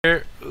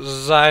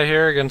Zai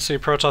here against the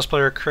Protoss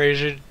player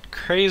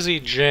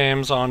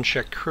KrazyJames on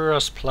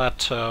Shakuras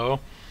Plateau.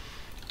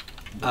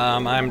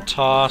 I'm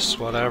Toss,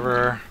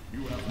 whatever.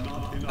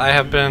 I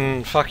have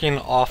been fucking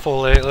awful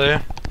lately.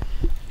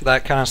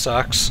 That kinda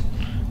sucks.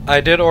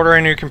 I did order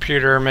a new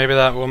computer, maybe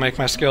that will make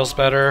my skills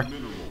better.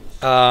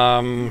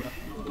 Once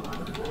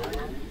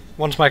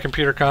my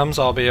computer comes,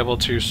 I'll be able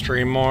to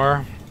stream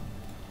more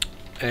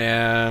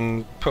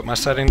and put my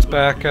settings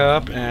back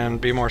up and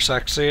be more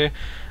sexy.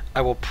 I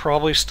will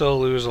probably still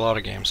lose a lot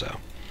of games though.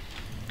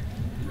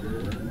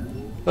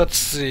 Let's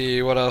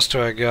see, what else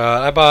do I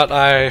got? I bought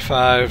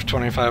i5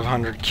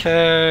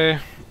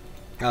 2500K.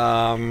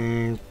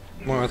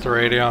 Went with the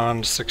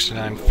Radeon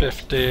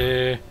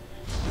 6950.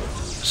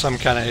 Some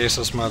kind of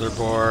Asus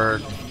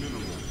motherboard.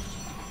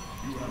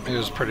 It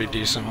was a pretty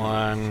decent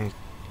one.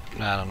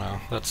 I don't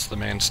know, that's the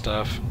main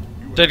stuff.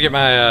 Did get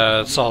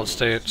my solid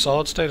state, is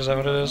that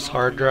what it is?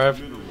 Hard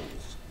drive.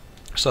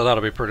 So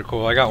that'll be pretty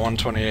cool. I got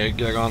 128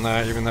 gig on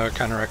that, even though it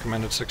kind of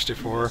recommended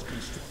 64.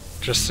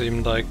 Just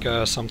seemed like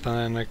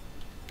something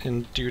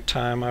in due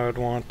time I would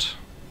want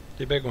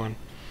the big one.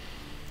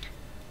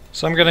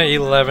 So I'm gonna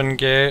 11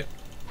 gate,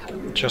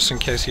 just in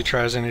case he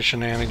tries any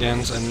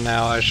shenanigans, and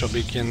now I shall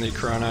begin the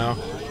chrono.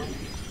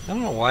 I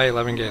don't know why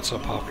 11 gate's so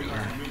popular.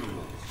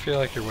 I feel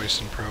like you're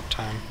wasting probe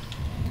time.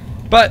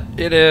 But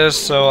it is,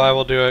 so I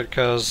will do it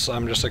because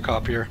I'm just a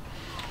copier.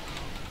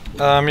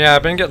 Yeah,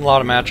 I've been getting a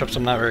lot of matchups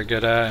I'm not very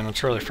good at, and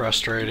it's really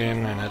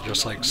frustrating, and it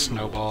just like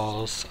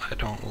snowballs. I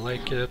don't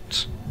like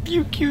it.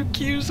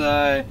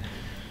 QQQZI!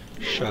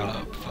 Shut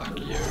up, fuck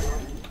you.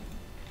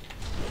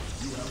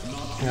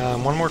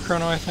 One more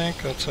chrono, I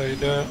think. That's how you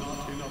do it.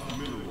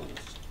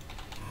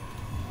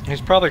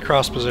 He's probably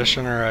cross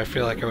position, or I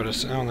feel like I would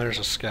have. Oh, there's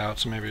a scout,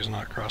 so maybe he's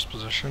not cross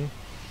position.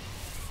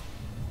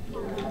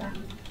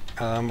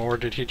 Or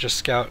did he just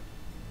scout?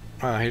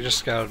 Oh, he just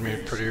scouted me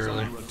pretty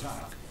early.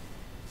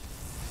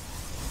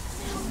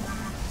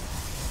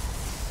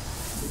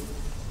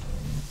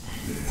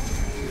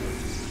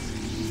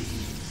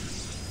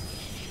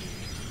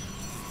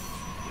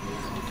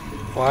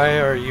 Why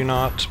are you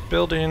not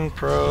building,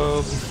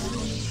 probe?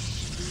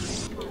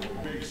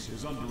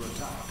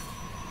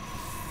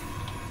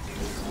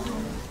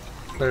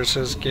 There's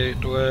his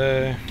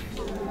gateway.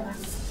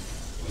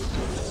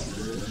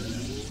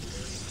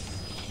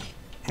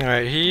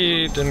 Alright,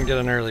 he didn't get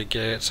an early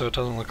gate, so it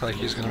doesn't look like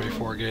he's going to be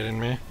 4-gating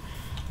me.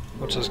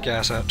 What's his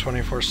gas at?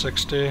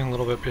 2460, a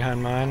little bit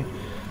behind mine.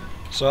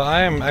 So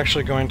I am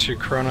actually going to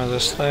chrono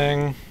this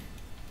thing.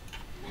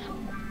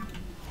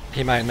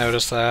 He might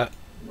notice that,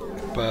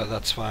 but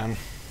that's fine.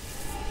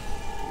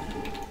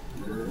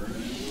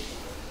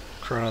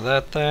 Chrono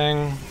that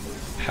thing.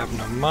 Have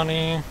no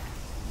money.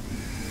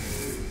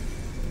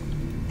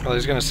 Well,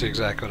 he's gonna see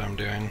exactly what I'm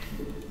doing.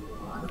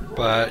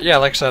 But yeah,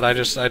 like I said, I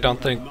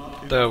don't think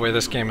the way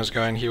this game is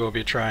going, he will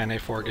be trying a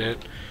 4-gate.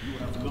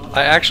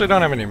 I actually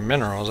don't have any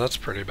minerals. That's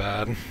pretty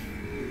bad.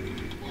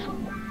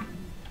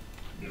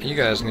 You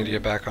guys need to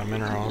get back on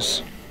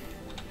minerals.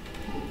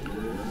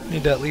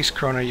 Need to at least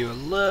chrono you a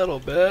little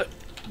bit.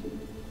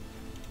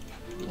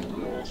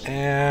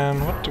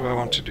 And what do I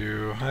want to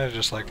do? I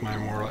just like my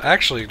immortal.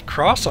 Actually,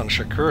 cross on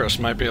Shakuras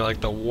might be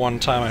like the one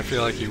time I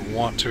feel like you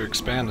want to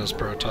expand as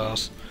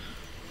Protoss.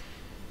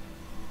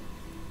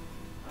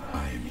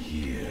 I am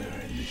here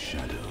in the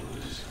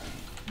shadows.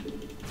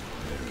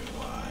 Very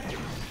wide.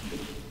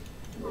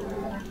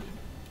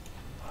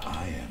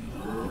 I am the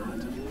heart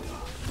of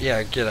God.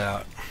 Yeah, get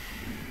out.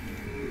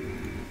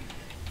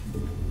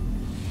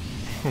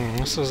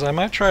 This is, I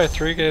might try a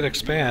 3-gate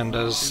expand.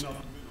 As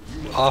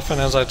often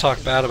as I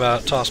talk bad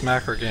about Toss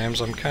macro games,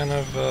 I'm kind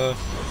of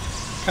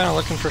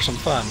looking for some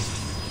fun.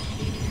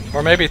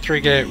 Or maybe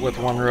 3-gate with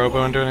one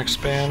robo and do an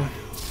expand.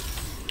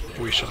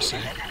 We shall see.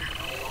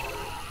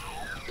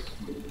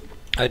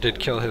 I did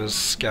kill his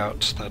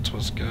scout, that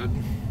was good.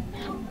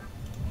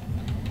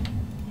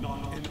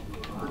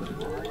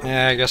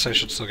 Yeah, I guess I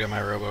should still get my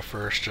robo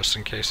first, just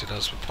in case he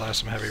does apply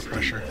some heavy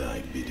pressure.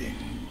 Thy bidding.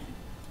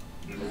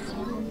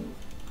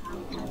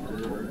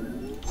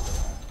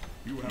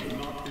 You have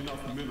not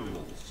enough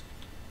minerals.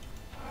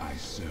 I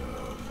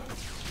serve.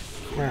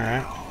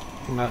 Alright,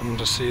 nothing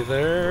to see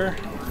there.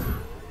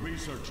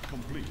 Research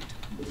complete.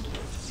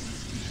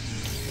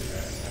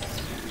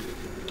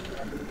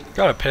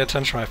 Gotta pay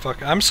attention to my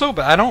fucking. I'm so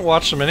bad. I don't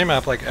watch the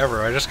minimap like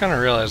ever. I just kind of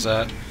realized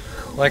that.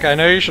 Like, I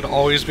know you should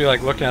always be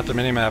like looking at the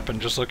minimap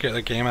and just look at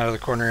the game out of the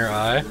corner of your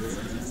eye,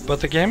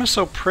 but the game is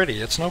so pretty.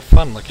 It's no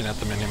fun looking at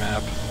the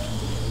minimap.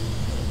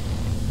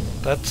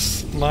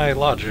 That's my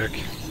logic.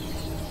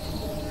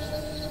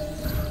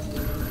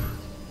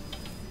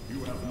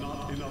 You have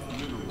not enough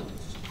minerals.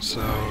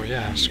 So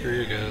yeah,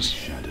 screw you guys.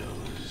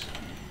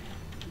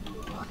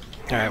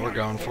 Alright, we're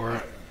going for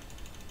it.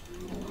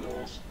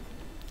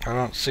 I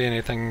don't see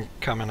anything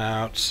coming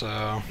out,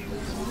 so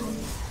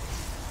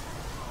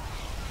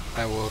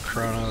I will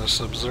chrono this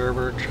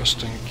observer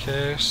just in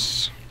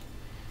case.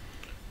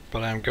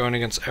 But I'm going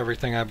against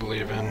everything I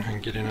believe in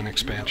and getting an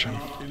expansion.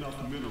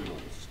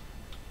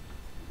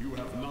 You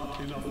have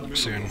not enough minerals.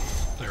 Soon.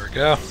 There we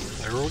go.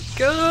 There we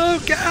go,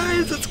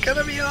 guys! It's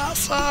gonna be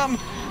awesome!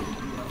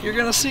 You're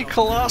gonna see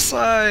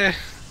Colossi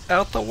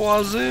out the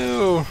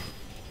wazoo!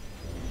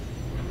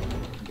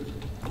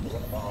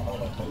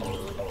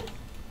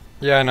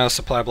 Yeah, I know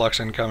supply block's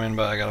incoming,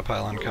 but I got a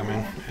pylon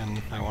coming,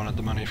 and I wanted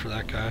the money for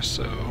that guy,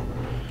 so...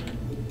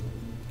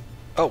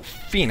 Oh,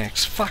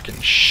 Phoenix!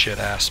 Fucking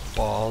shit-ass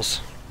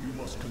balls. You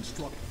must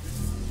construct.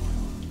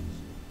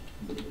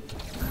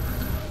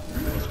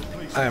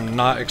 I am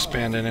not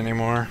expanding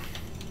anymore.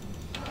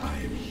 I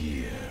am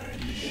here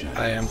in the shadow.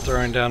 I am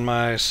throwing down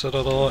my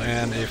Citadel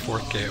and a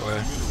 4th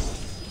gateway.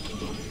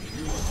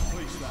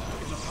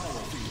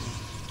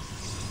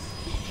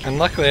 And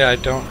luckily I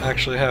don't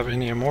actually have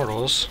any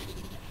immortals.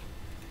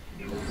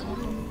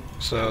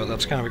 So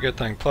that's kind of a good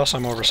thing. Plus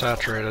I'm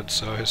oversaturated,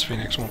 so his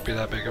Phoenix won't be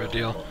that big of a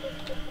deal.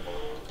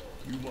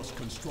 You must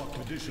construct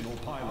additional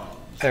pylons.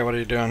 Hey, what are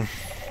you doing?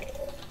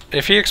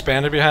 If he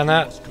expanded behind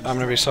that, I'm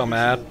gonna be so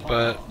mad,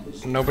 but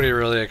nobody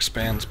really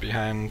expands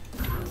behind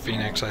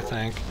Phoenix, I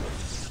think.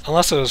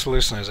 Unless it was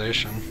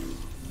hallucination.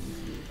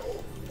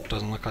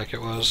 Doesn't look like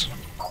it was.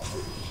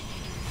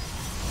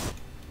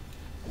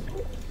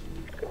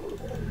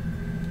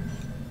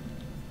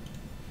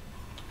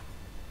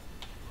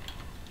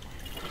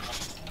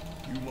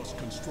 You must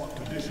construct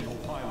additional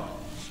pylons.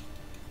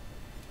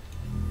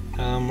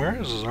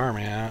 Where is his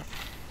army at?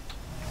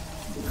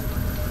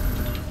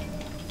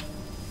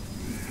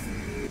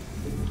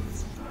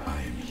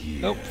 I am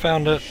here. Nope,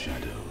 found it.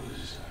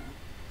 Shadows.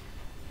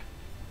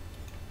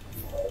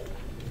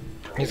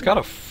 He's got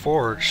a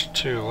forge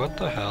too. What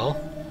the hell?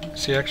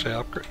 Is he actually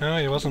upgrade? No,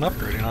 he wasn't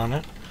upgrading on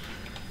it.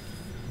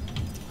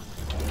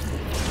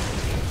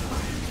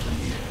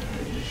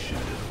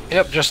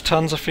 Yep, just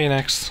tons of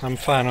Phoenix. I'm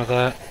fine with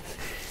that.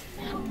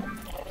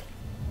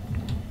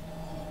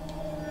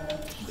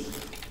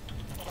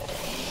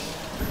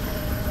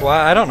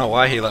 Why? I don't know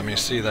why he let me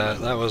see that.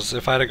 That was,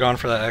 if I'd have gone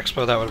for that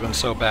expo, that would have been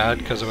so bad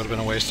because it would have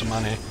been a waste of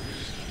money.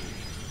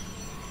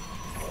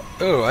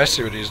 Oh, I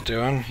see what he's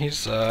doing.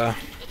 He's gonna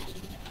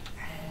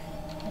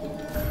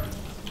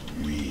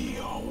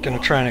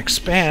try and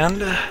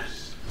expand. I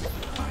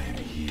am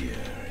here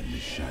in the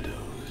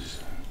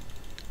shadows.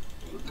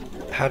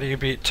 How do you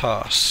beat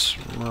Toss?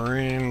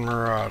 Marine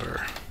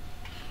Marauder.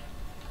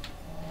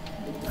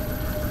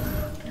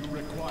 You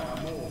require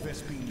more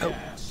Vespine Oh.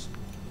 gas.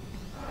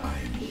 I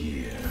am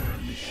here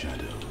in the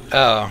shadows.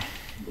 Oh.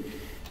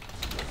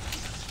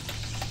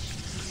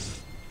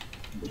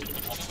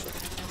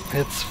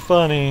 It's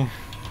funny.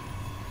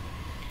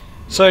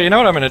 So, you know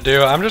what I'm gonna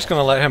do? I'm just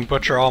gonna let him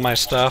butcher all my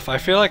stuff. I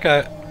feel like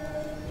I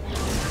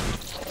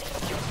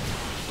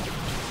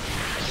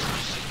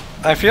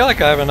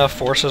have enough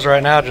forces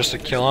right now just to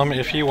kill him.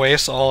 If he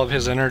wastes all of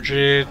his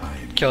energy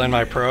killing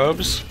my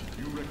probes,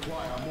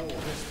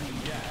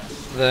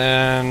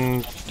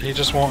 then he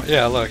just won't...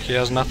 Yeah, look, he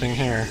has nothing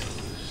here.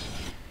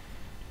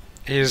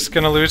 He's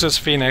gonna lose his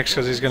Phoenix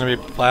because he's gonna be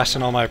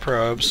blasting all my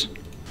probes.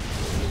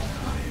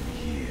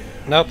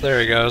 Nope, there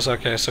he goes.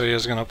 Okay, so he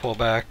is gonna pull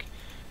back.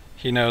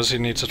 He knows he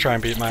needs to try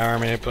and beat my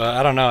army, but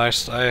I don't know,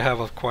 I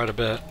have quite a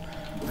bit.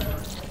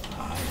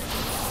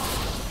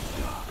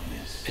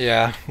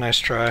 Yeah, nice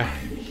try.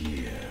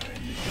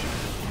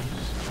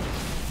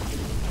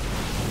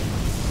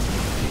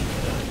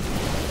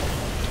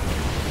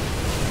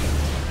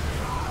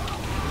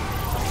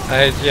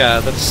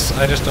 Yeah,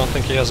 I just don't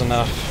think he has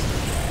enough.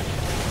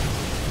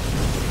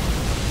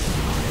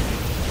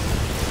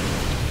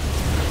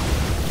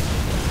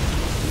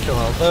 Kill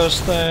all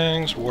those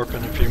things, warp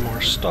in a few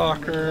more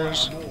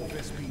stalkers.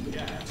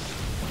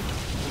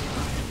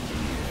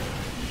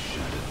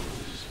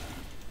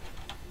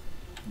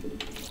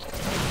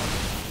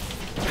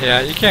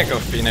 Yeah, you can't go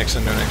Phoenix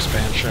into an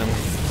expansion.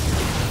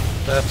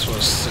 That's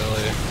what's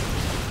silly.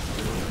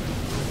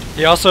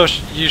 He also,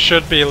 you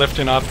should be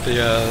lifting up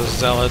the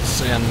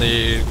Zealots and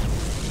the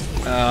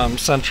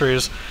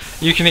Sentries.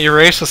 You can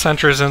erase the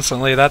Sentries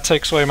instantly. That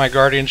takes away my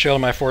Guardian Shield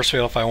and my Force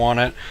Field if I want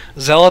it.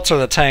 Zealots are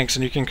the tanks,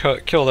 and you can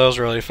kill those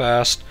really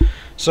fast.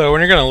 So when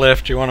you're going to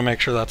lift, you want to make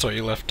sure that's what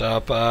you lift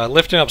up.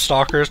 Lifting up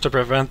Stalkers to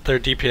prevent their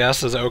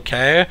DPS is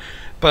okay,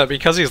 but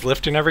because he's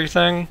lifting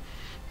everything,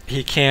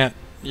 he can't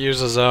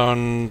use his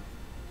own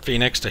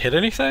Phoenix to hit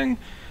anything.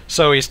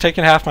 So he's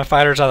taking half my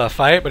fighters out of the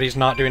fight, but he's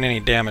not doing any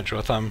damage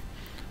with them.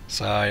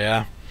 So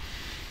yeah.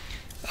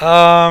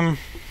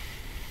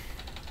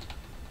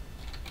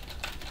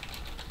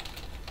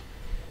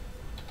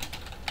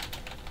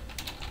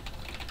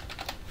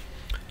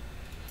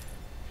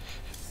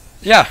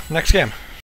 Yeah, next game.